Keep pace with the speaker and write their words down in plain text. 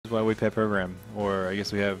why we pair program. Or I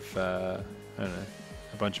guess we have, I don't know,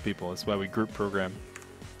 a bunch of people. That's why we group program.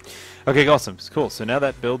 Okay, awesome. Cool. So now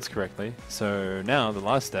that builds correctly. So now the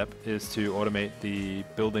last step is to automate the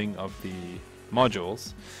building of the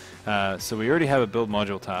modules. So we already have a build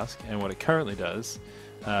module task, and what it currently does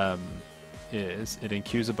is it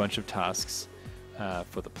enqueues a bunch of tasks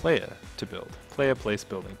for the player to build. Player place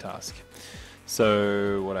building task.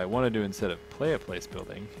 So what I want to do instead of player place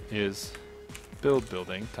building is build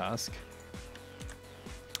building task,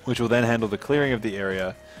 which will then handle the clearing of the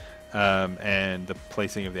area and the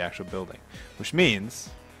placing of the actual building, which means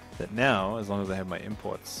that now, as long as I have my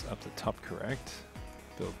imports up the top correct,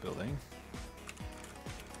 build building,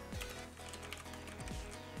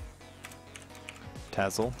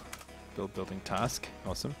 Tassel, build building task,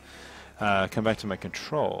 awesome. Come back to my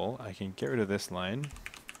control, I can get rid of this line,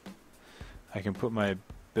 I can put my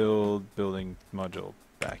build building module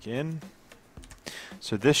back in.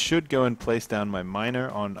 So this should go and place down my miner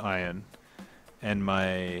on iron and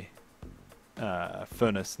my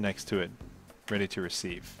furnace next to it, ready to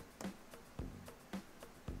receive.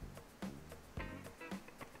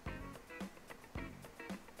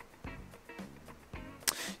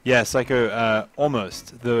 Yeah, Psycho,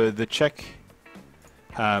 almost. The check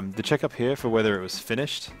up here for whether it was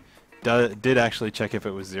finished did actually check if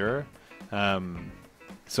it was 0.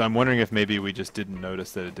 So I'm wondering if maybe we just didn't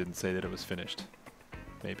notice that it didn't say that it was finished.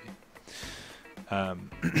 Maybe.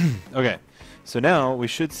 Okay, so now we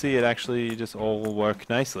should see it actually just all work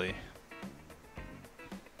nicely.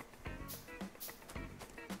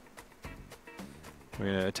 We're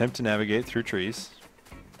going to attempt to navigate through trees.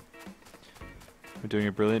 We're doing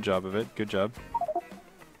a brilliant job of it. Good job.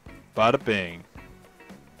 Bada bing.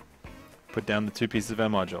 Put down the 2 pieces of our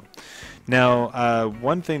module. Now,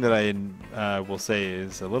 one thing that I will say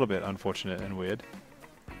is a little bit unfortunate and weird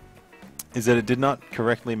is that it did not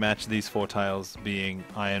correctly match these 4 tiles being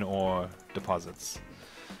iron ore deposits.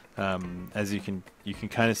 As you can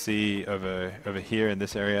kind of see over here in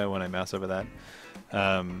this area when I mouse over that,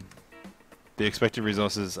 the expected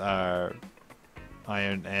resources are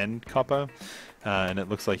iron and copper, and it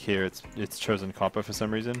looks like here it's chosen copper for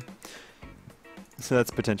some reason. So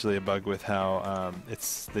that's potentially a bug with how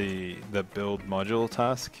it's the build module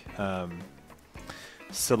task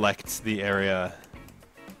selects the area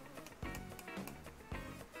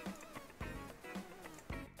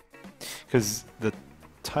because the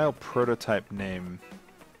tile prototype name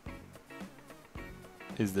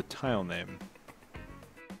is the tile name.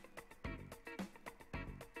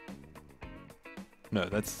 No,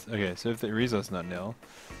 that's okay. So if the resource is not nil,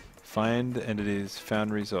 find entities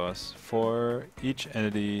found resource. For each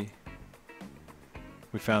entity,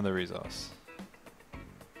 we found the resource.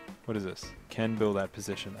 What is this? Can build at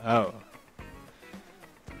position. Oh.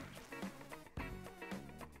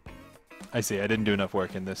 I see. I didn't do enough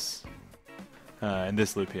work in this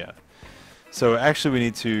loop here. So actually we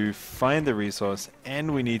need to find the resource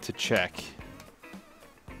and we need to check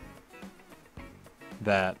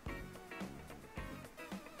that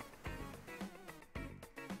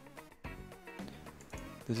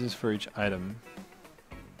this is for each item.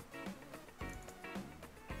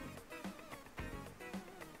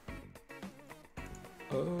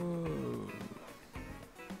 Oh.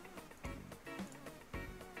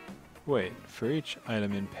 Wait, for each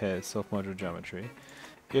item in pairs self-modular geometry,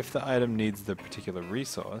 if the item needs the particular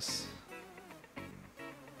resource,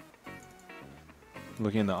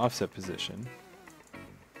 looking in the offset position,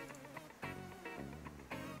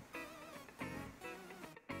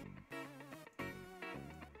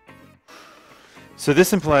 so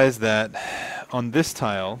this implies that on this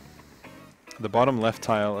tile, the bottom left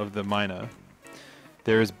tile of the miner,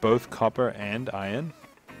 there is both copper and iron.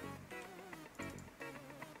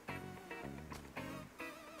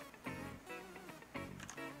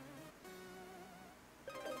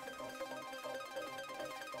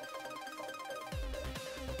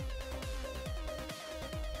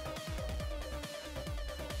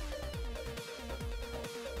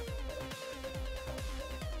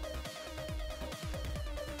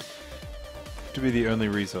 To be the only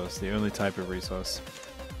resource, the only type of resource.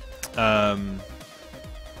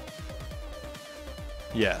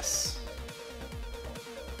 Yes.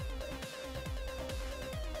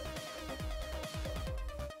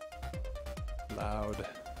 Loud.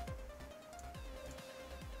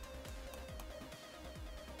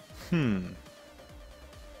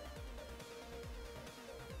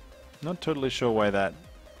 Not totally sure why that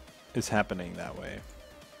is happening that way.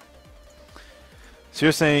 So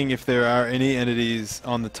you're saying if there are any entities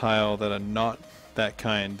on the tile that are not that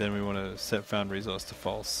kind, then we want to set found resource to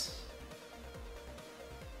false.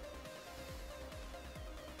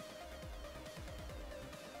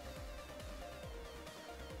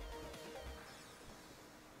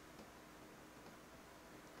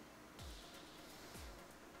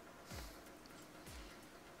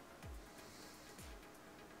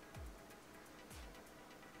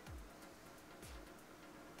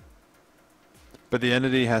 But the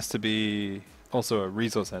entity has to be also a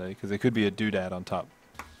resource entity, because it could be a doodad on top.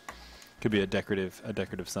 Could be a decorative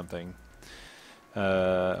something.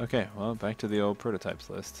 Okay, well, back to the old prototypes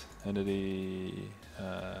list. Entity,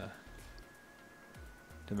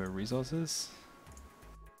 demo resources.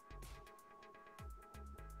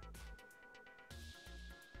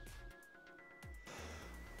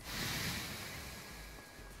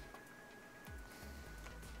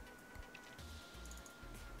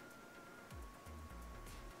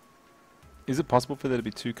 Is it possible for there to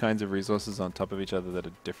be two kinds of resources on top of each other that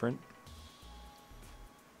are different?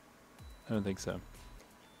 I don't think so.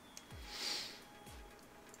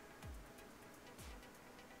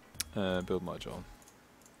 Build module.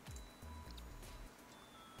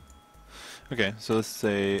 Okay, so let's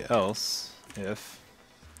say else if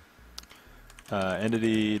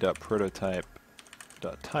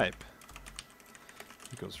entity.prototype.type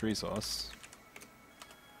equals resource.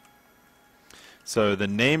 So the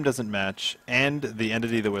name doesn't match, and the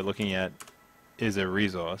entity that we're looking at is a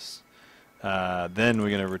resource. Then we're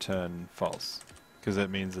going to return false, because that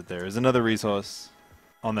means that there is another resource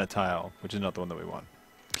on that tile, which is not the one that we want.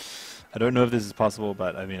 I don't know if this is possible,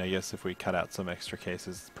 but I mean, I guess if we cut out some extra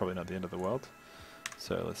cases, it's probably not the end of the world.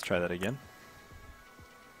 So let's try that again.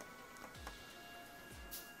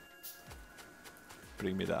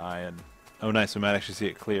 Putting me the eye and... Oh nice, we might actually see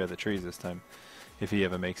it clear the trees this time, if he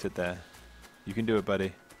ever makes it there. You can do it,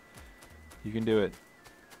 buddy. You can do it.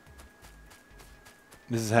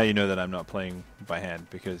 This is how you know that I'm not playing by hand,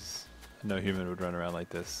 because no human would run around like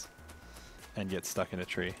this and get stuck in a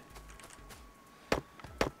tree.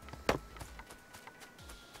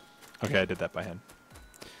 Okay, I did that by hand.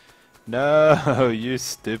 No, you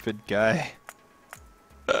stupid guy.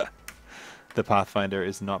 The Pathfinder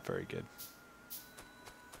is not very good.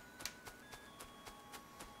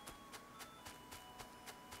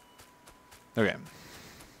 Okay.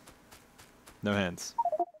 No hands.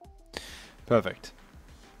 Perfect.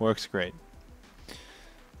 Works great.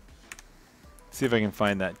 See if I can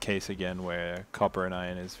find that case again where copper and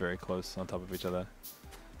iron is very close on top of each other.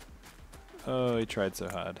 Oh, he tried so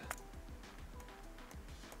hard.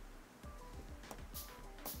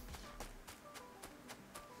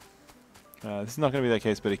 This is not going to be that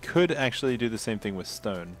case, but it could actually do the same thing with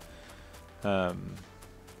stone.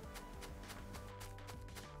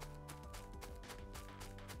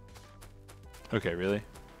 Okay, really?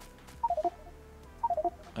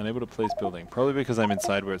 Unable to place building. Probably because I'm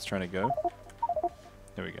inside where it's trying to go.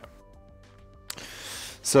 There we go.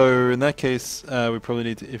 So in that case, we probably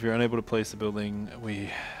need to, if you're unable to place a building,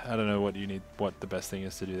 I don't know what you need, what the best thing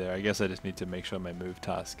is to do there. I guess I just need to make sure my move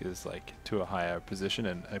task is like to a higher position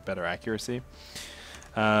and a better accuracy.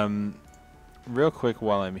 Real quick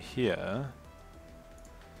while I'm here,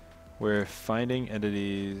 we're finding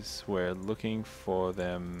entities, we're looking for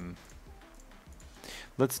them.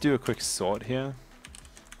 Let's do a quick sort here.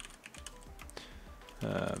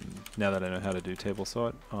 Now that I know how to do table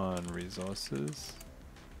sort on resources.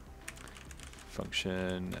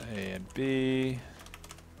 Function A and B.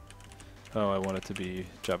 Oh, I want it to be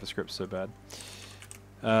JavaScript so bad.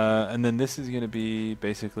 And then this is going to be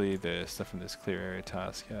basically the stuff from this clear area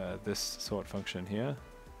task. This sort function here.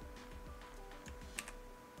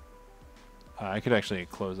 I could actually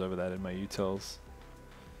close over that in my utils.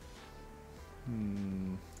 I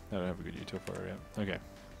don't have a good util for it yet. Okay.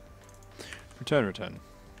 Return.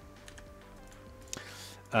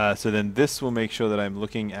 So then this will make sure that I'm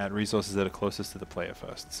looking at resources that are closest to the player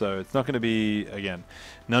first. So it's not going to be, again,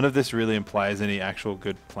 none of this really implies any actual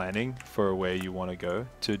good planning for where you want to go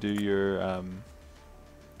to do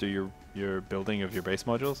your building of your base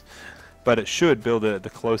modules, but it should build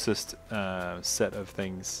the closest set of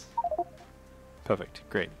things. Perfect,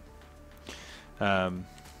 great.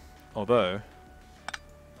 Although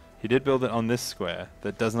he did build it on this square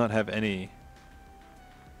that does not have any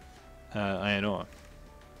iron ore.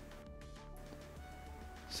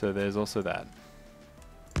 So there's also that.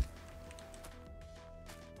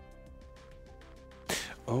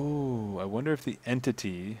 Oh, I wonder if the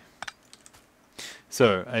entity...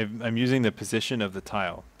 So I'm using the position of the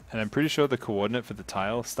tile, and I'm pretty sure the coordinate for the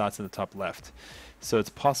tile starts in the top left. So it's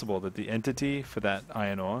possible that the entity for that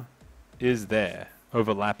iron ore is there,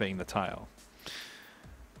 overlapping the tile.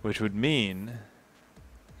 Which would mean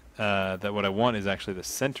that what I want is actually the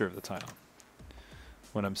center of the tile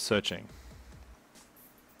when I'm searching.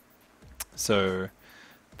 So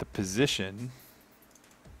the position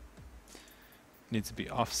needs to be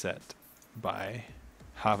offset by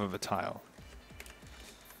half of a tile.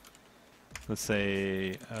 Let's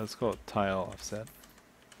say, let's call it tile offset.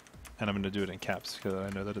 And I'm going to do it in caps because I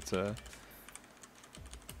know that it's a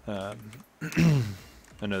I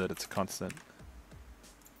know that it's a constant.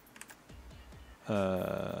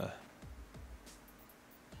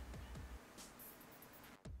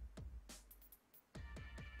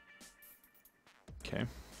 Okay.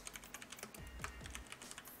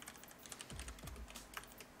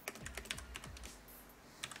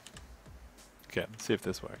 Okay, let's see if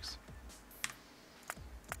this works.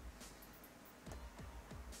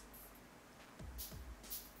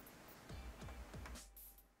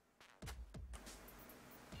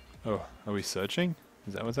 Oh, are we searching?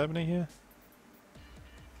 Is that what's happening here?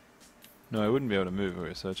 No, I wouldn't be able to move if we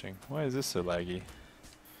were searching. Why is this so laggy?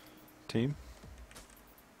 Team?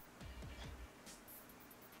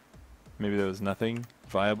 Maybe there was nothing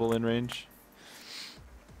viable in range?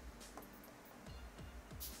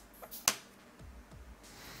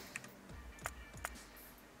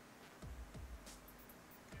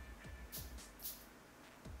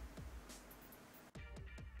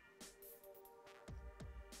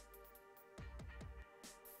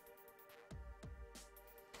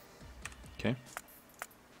 Okay.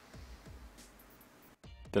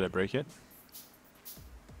 Did I break it?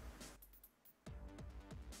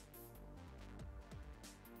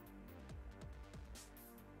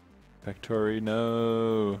 Factorio,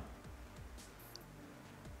 no.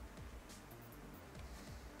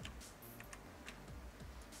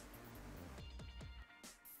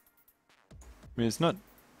 I mean, it's not.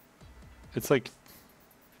 It's like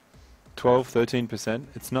 12, 13%.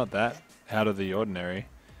 It's not that out of the ordinary.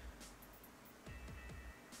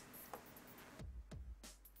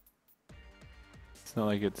 It's not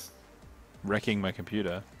like it's wrecking my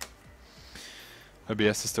computer.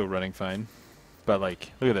 OBS is still running fine. But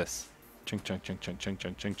like, look at this. Chunk, chunk, chunk, chunk, chunk,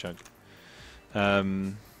 chunk, chunk, chunk.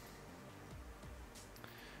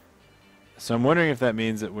 So I'm wondering if that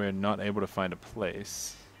means that we're not able to find a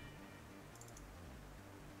place.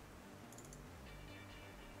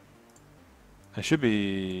 I should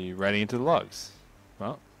be writing into the logs.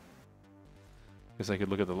 Well, guess I could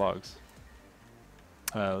look at the logs.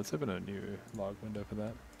 Let's open a new log window for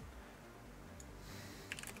that.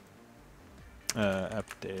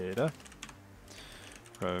 App data.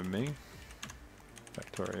 Roaming.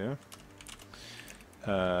 Factorio.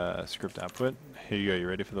 Script output. Here you go. You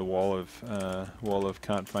ready for the wall of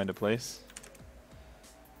can't find a place?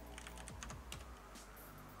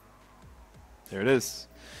 There it is.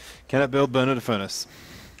 Cannot build burner to furnace.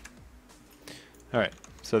 All right.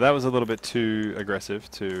 So that was a little bit too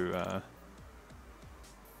aggressive to.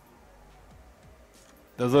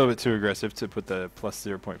 That was a little bit too aggressive to put the plus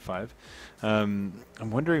 0.5. I'm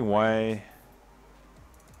wondering why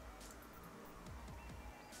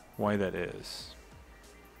that is.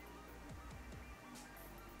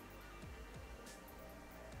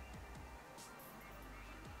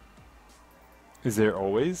 Is there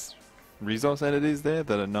always resource entities there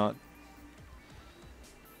that are not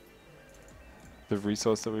the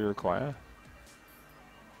resource that we require?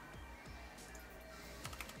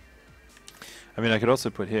 I mean, I could also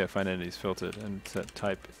put here find entities filtered and set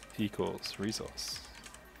type equals resource.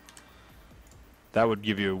 That would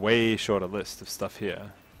give you a way shorter list of stuff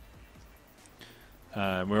here.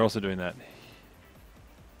 We're also doing that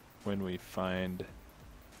when we find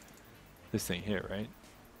this thing here, right?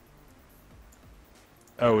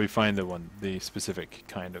 Oh, we find the specific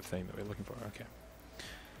kind of thing that we're looking for. Okay.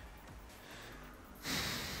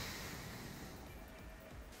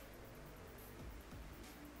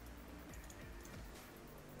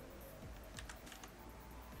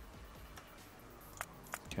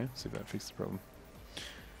 Okay, see if that fixes the problem.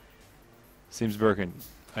 Seems broken.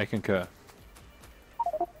 I concur.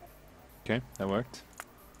 Okay, that worked.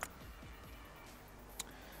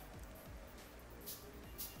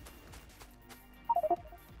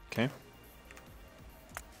 Okay.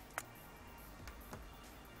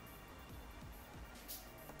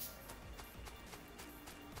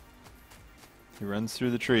 He runs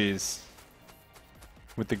through the trees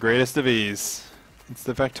with the greatest of ease. It's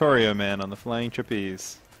the Factorio man on the flying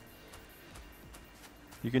trapeze.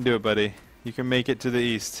 You can do it, buddy. You can make it to the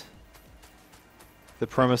east. The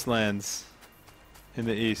promised lands in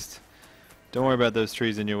the east. Don't worry about those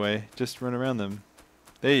trees in your way. Just run around them.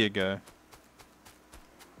 There you go.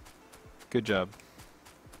 Good job.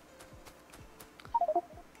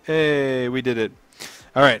 Hey, we did it.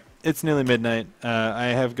 Alright, it's nearly midnight. I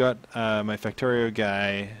have got my Factorio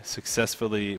guy successfully